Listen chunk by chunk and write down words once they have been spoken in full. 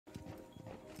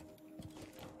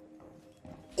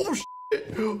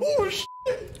Oh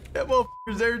shit! That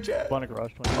motherfucker's there, chat.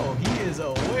 Oh, he is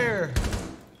aware.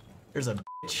 There's a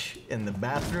bitch in the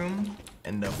bathroom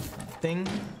and the thing.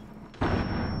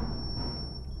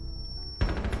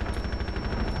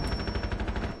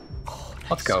 Oh, nice.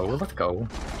 Let's go. Let's go.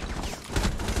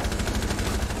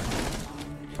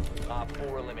 Op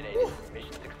 4 eliminated.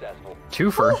 Mission successful.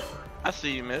 Twofer. I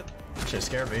see you, mid. Shit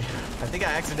scared me. I think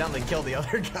I accidentally killed the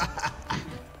other guy.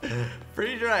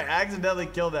 Pretty sure I accidentally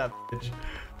killed that bitch.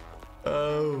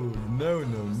 Oh, no,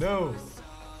 no, no.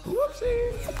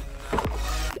 Whoopsie.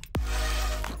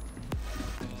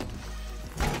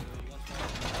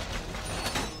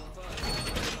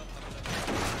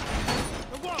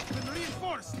 The wall has been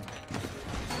reinforced.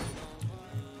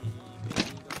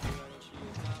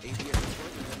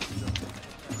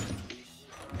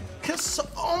 كس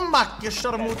أمك يا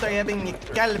شرموطة يا بني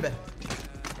الكلب.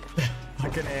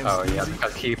 Oh yeah,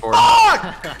 because keyboard.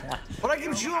 Fuck! But I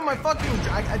keep shooting my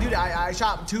fucking. Dude, I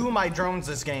shot 2 of my drones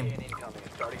this game.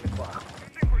 Starting the clock.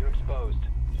 You're exposed.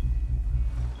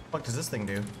 What does this thing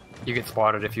do? You get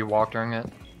spotted if you walk during it.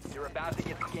 You're about to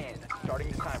get scanned.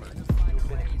 Starting the timer. You've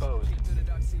been exposed.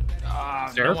 Ah,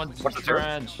 Stairs? no one's What's the stairs?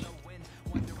 trench.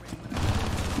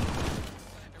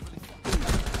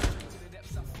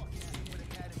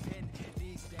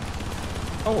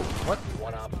 Oh, what?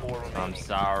 One Op 4 remaining. I'm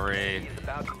sorry.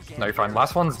 No, you're fine.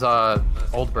 Last one's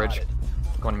Old Bridge.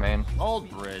 Going main. Old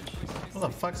Bridge. What the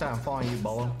fuck's I'm following you,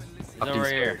 Bolo? He's Up over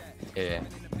these here. stairs.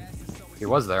 Yeah. He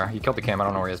was there. He killed the cam. I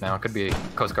don't know where he is now. It could be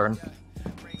Coast Guard.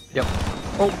 Yep.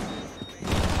 Oh.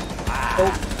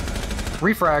 Oh.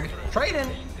 Refrag. Trading.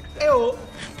 Ew.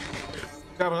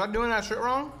 God, was I doing that shit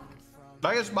wrong? Did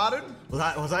I get spotted?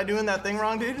 Was I doing that thing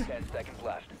wrong, dude? 10 seconds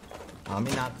left. Let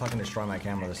me not fucking destroy my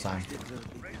camera this time.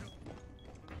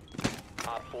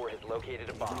 Op 4 has located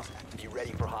a bomb. Be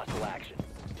ready for hostile action.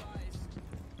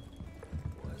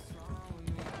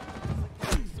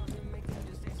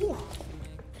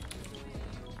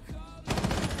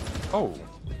 Oh.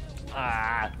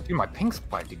 Ah, Dude, my ping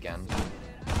spiked again.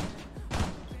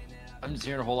 I'm just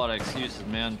hearing a whole lot of excuses,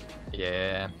 man.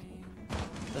 Yeah.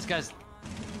 This guy's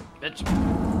bitch.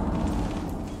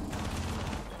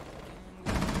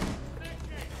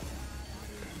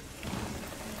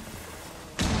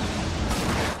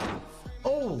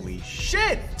 Holy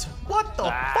shit! What the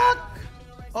fuck?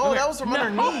 Oh, that was from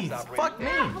underneath. Fuck me.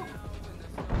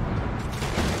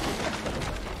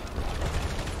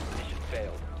 Mission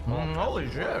failed. Holy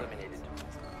shit. Eliminated.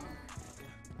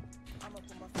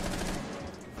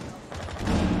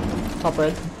 Top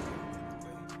red.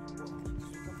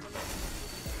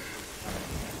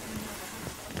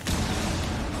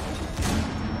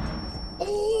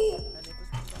 Oh!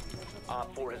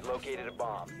 Op 4 has located a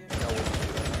bomb. No one to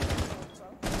do it.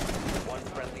 One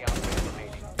friendly operator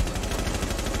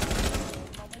remaining.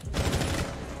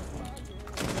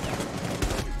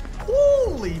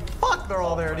 Holy fuck, they're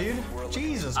all there, dude.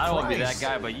 Jesus I don't want to Christ. be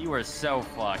that guy, but you were so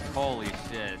fucked. Holy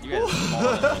shit. You guys are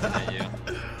smaller than looking at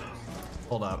you.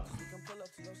 Hold up.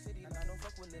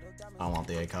 I want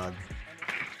the ACOG.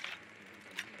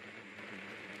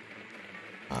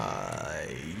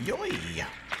 Yoy.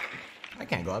 I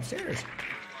can't go upstairs.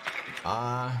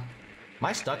 Am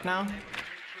I stuck now?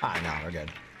 Ah, no, we're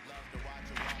good.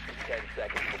 10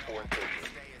 seconds before insertion.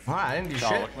 Alright, I didn't do Oh,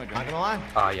 shit. what am I doing? Not gonna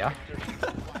lie. Yeah.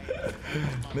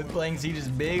 Mid playing Siege is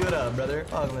big. What up, brother?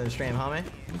 Welcome to the stream, homie.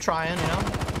 I'm trying, you know.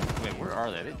 Wait, where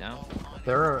are they? Are they down?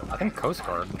 They're, I think, Coast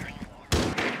Guard.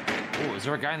 Oh, is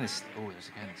there a guy in this? Oh, there's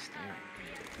a guy in the stair.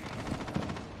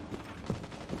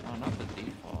 Oh, not the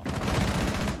default.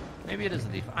 Maybe it is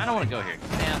the default. I don't want to go here.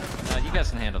 Man, you guys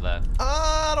can handle that.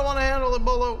 I don't want to handle it,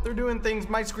 Bolo. They're doing things.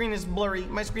 My screen is blurry.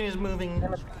 My screen is moving. I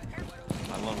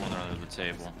love when they're under the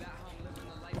table.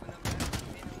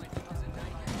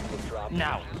 Drop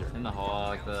Now, in the hall,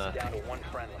 like the. down to one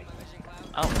friendly.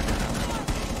 Oh,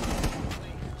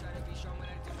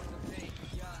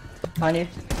 On you.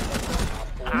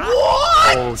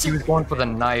 What? Oh, he was going for the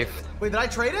knife. Wait, did I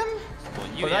trade him? well,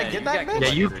 Did I get that bitch?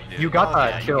 Yeah, you got Oh, that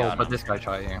yeah, you kill, got but him. this guy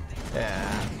shot you.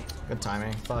 Yeah. Good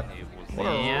timing. Fuck. What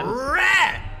man. a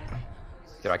rat!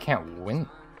 Dude, I can't win.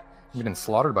 You've been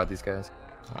slaughtered by these guys.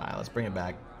 Alright, let's bring it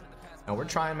back. No, we're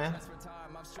trying, man.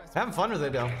 Having fun with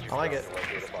it, though. I like it.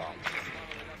 Locate a bomb.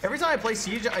 Every time I play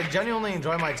Siege, I genuinely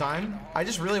enjoy my time. I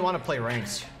just really want to play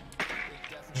ranks.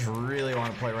 Just really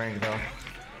want to play rank, though.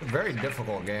 It's a very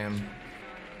difficult game.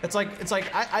 It's like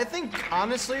I think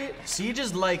honestly, Siege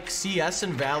is like CS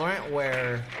and Valorant,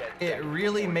 where it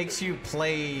really makes you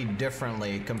play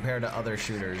differently compared to other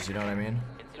shooters. You know what I mean?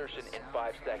 Insertion in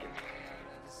 5 seconds.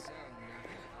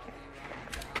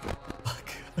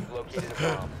 Fuck. Located a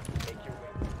bomb. Make your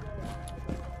way.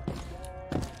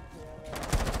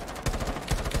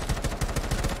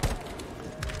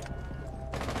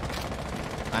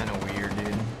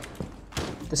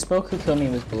 smoke who killed me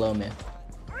was below me.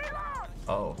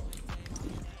 Oh.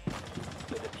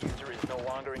 The diffuser is no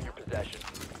longer in your possession.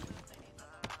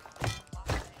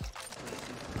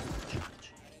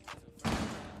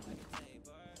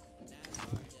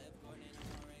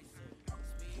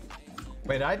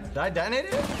 Wait, did I detonate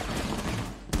it?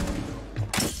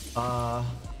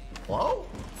 Hello?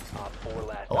 Op 4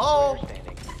 last Hello? operator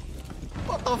standing.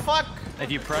 What the fuck?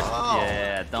 If you press, Oh.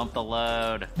 yeah, dump the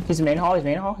load. He's main hall, he's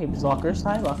main hall. He's locker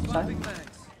side, locker side.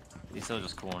 He's still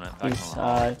just cooling it. Back He's,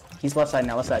 on the he's left side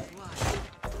now, left side.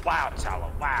 Wow,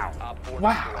 Chala, wow. Op 4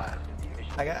 Wow. neutralized.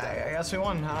 Mission I guess we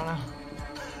won. I don't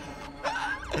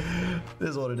know. This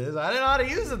is what it is. I didn't know how to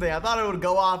use the thing. I thought it would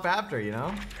go off after, you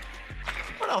know?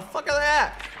 Where the fuck are they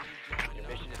at? Your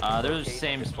mission is They're the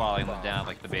same spot like down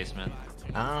like the basement.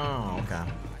 Oh, okay.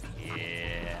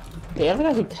 Yeah. The other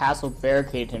guy who castle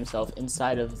barricaded himself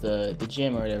inside of the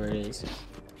gym or whatever it is.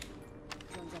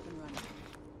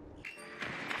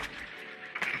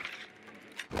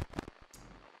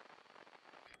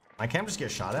 I can't just get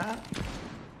shot at?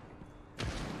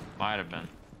 Might have been.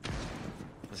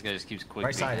 This guy just keeps quick.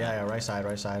 Right side, yeah, right side,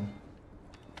 right side.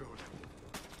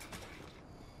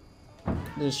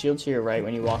 There's a shield to your right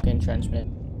when you walk in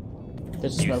entrenchment.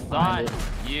 There's a You smoke behind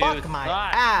thought. it. You Fuck my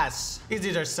thought. ass! These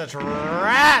dudes are such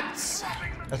rats!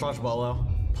 Let's watch Bolo.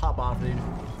 Pop off, dude.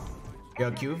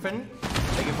 Yo, Cufin.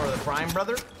 Thank you for the prime,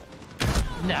 brother.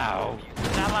 No.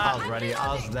 I was ready.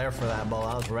 I was there for that, Bolo.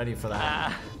 I was ready for that.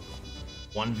 Ah.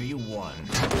 1v1.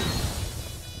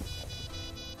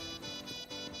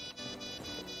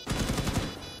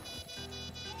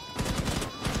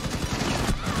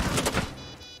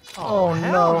 Oh,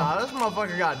 Hell no. no, this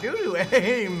motherfucker got doo-doo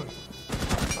aim.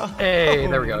 Hey,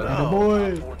 there we go. no.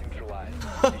 Boy. 4 neutralized.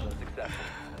 Mission successful.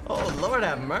 Oh, Lord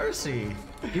have mercy.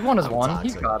 He won his I'm one.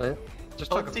 He's toxic. got it.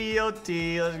 Just took OT,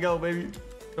 OT, let's go, baby.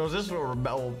 So is this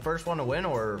first one to win,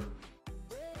 or?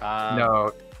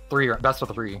 no, best of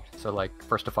 3. So like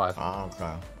first to 5. Oh,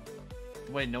 okay.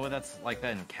 Wait, no, that's like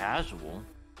that in casual.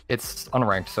 It's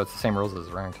unranked, so it's the same rules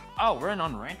as ranked. Oh, we're in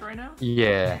unranked right now?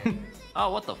 Yeah. Oh,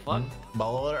 what the fuck?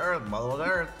 Bolo of the earth, Bolo of the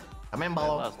earth. I'm in, That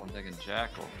Bolo. last one taking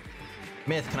Jackal.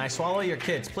 Myth, can I swallow your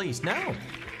kids, please? No.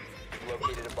 You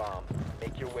located a bomb.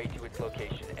 Make your way to its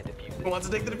location and defuse it. Who wants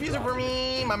to take the diffuser for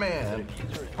me, my man?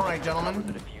 Diffuser is All right, the gentlemen.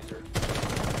 diffuser.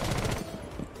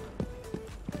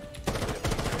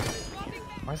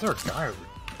 Why is there a guy?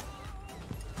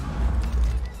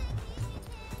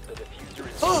 The diffuser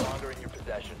is no Oh! longer in your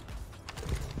possession.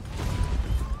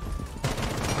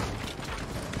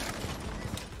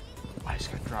 I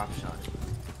just got drop shot.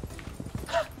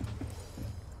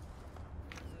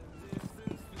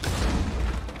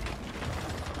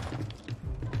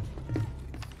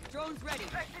 Drone's ready.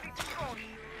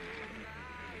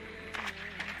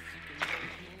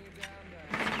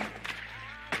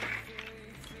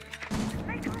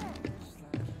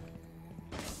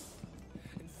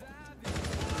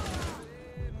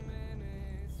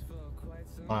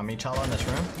 Me, Chala in this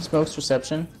room. Smoke's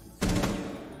reception.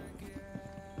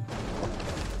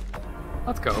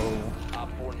 Let's go. Op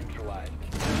 4 neutralized.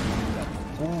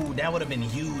 Ooh, that would have been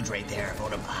huge right there. If I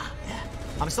would've- yeah.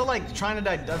 I'm still like trying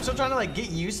to like get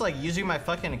used to like using my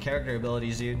fucking character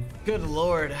abilities, dude. Good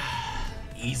lord.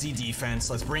 Easy defense.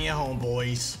 Let's bring it home,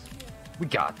 boys. We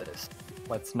got this.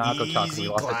 Let's not go talk. We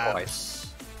lost it twice. claps.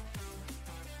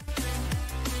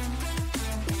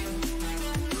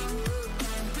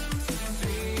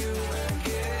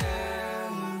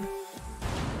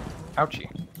 Ouchie.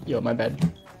 Yo, my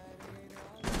bad.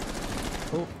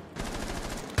 Oh.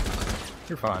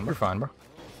 You're fine. You're fine, bro.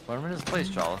 Put him in his place,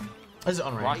 Chala. This is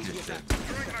unranked. Rock this shit.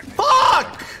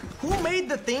 Fuck! Who made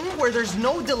the thing where there's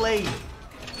no delay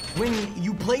when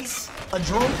you place a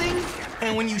drone thing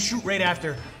and when you shoot right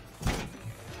after?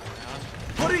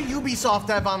 Put a Ubisoft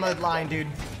app on the line, dude.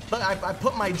 But I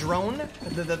put my drone,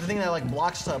 the thing that like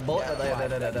blocks the bullet,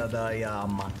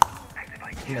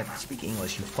 speak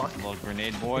English, you fuck. Little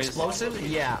grenade boys. Explosive?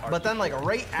 Yeah, but then like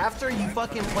right after you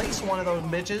fucking place one of those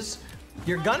bitches,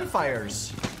 your gun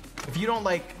fires. If you don't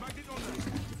like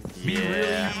be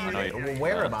Yeah, I know really you're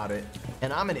aware right. about it,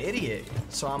 and I'm an idiot,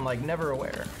 so I'm like never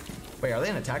aware. Wait, are they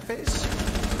in attack phase?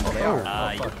 Oh, they are.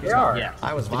 Oh, fuck. They are. Yeah.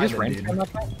 I was Did you just vibing, range dude. him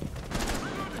that time?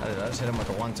 I just hit him with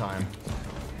the one time.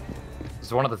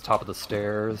 There's one at the top of the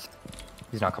stairs.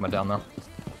 He's not coming down though.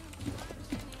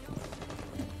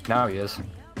 Now he is.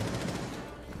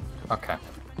 Okay.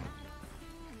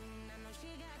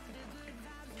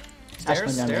 Stairs,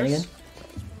 Ashman down there stairs. again.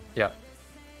 Yeah.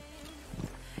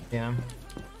 Yeah,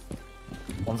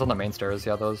 One's on the main stairs.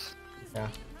 Yeah, those. yeah.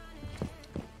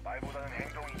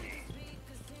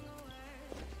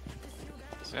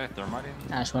 This guy thermiting?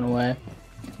 Ash went away.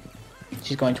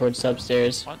 She's going towards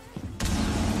substairs. What?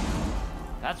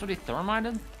 That's what he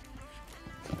thermited?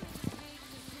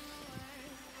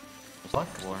 Fuck.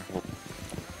 Floor.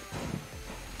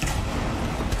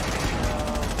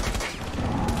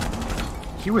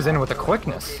 He was in with the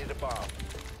quickness. Located a bomb.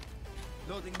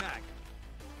 Loading mag.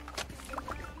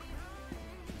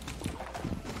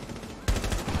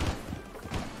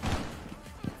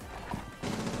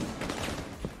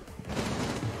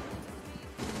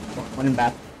 One in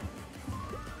bath.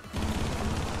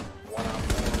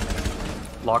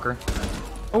 Locker.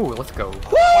 Oh, let's go. Woo!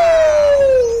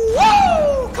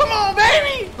 Woo! Come on,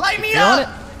 baby! Light me feeling up!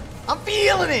 I'm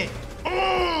feeling it!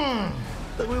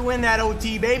 Look, we win that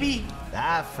OT, baby.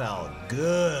 That felt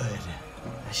good.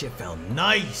 That shit felt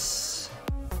nice.